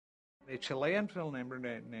A Chilean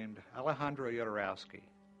filmmaker named Alejandro Jodorowsky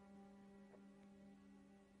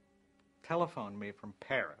telephoned me from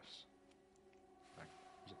Paris.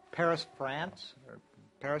 Was it Paris, France? Or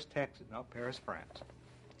Paris, Texas? No, Paris, France.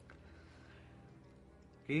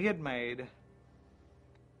 He had made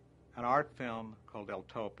an art film called El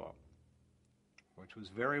Topo, which was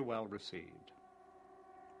very well received.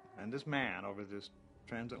 And this man, over this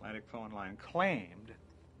transatlantic phone line, claimed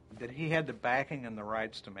that he had the backing and the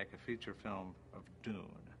rights to make a feature film of Dune.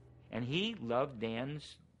 And he loved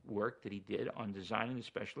Dan's work that he did on designing the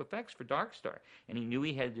special effects for Dark Star. And he knew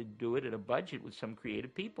he had to do it at a budget with some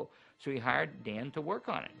creative people. So he hired Dan to work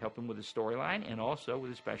on it, help him with the storyline and also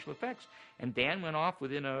with the special effects. And Dan went off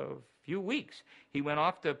within a few weeks. He went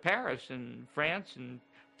off to Paris and France and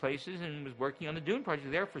places and was working on the Dune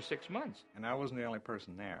project there for 6 months. And I wasn't the only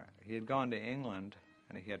person there. He had gone to England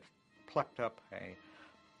and he had plucked up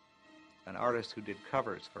an artist who did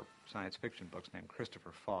covers for science fiction books named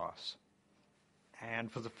Christopher Foss.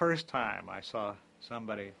 And for the first time, I saw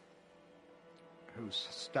somebody whose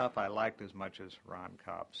stuff I liked as much as Ron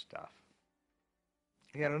Cobb's stuff.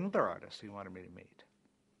 He had another artist he wanted me to meet.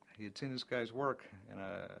 He had seen this guy's work in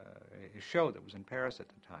a show that was in Paris at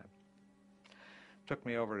the time. Took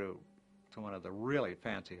me over to one of the really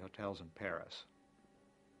fancy hotels in Paris,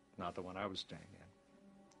 not the one I was staying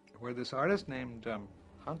in, where this artist named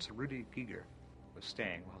Hans Rudi Giger was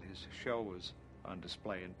staying while his show was on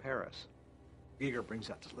display in Paris. Giger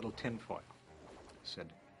brings out this little tinfoil. He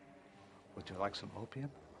said, "Would you like some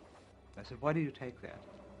opium?" I said, "Why do you take that?"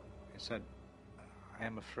 He said, "I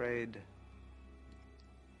am afraid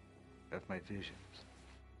of my visions."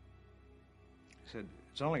 He said,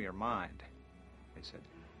 "It's only your mind." He said,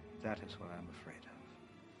 "That is what I'm afraid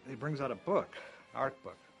of." He brings out a book, art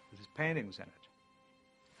book, with his paintings in it.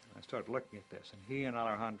 I started looking at this, and he and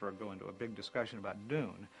Alejandro go into a big discussion about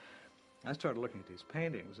Dune. I started looking at these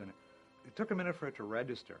paintings, and it took a minute for it to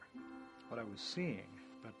register what I was seeing,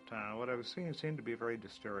 but what I was seeing seemed to be very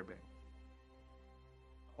disturbing.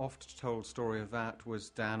 Oft-told story of that was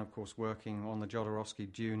Dan, of course, working on the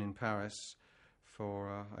Jodorowsky Dune in Paris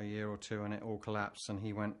for a year or two, and it all collapsed, and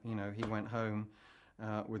he went home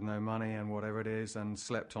with no money and whatever it is, and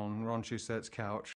slept on Ron Shustert's couch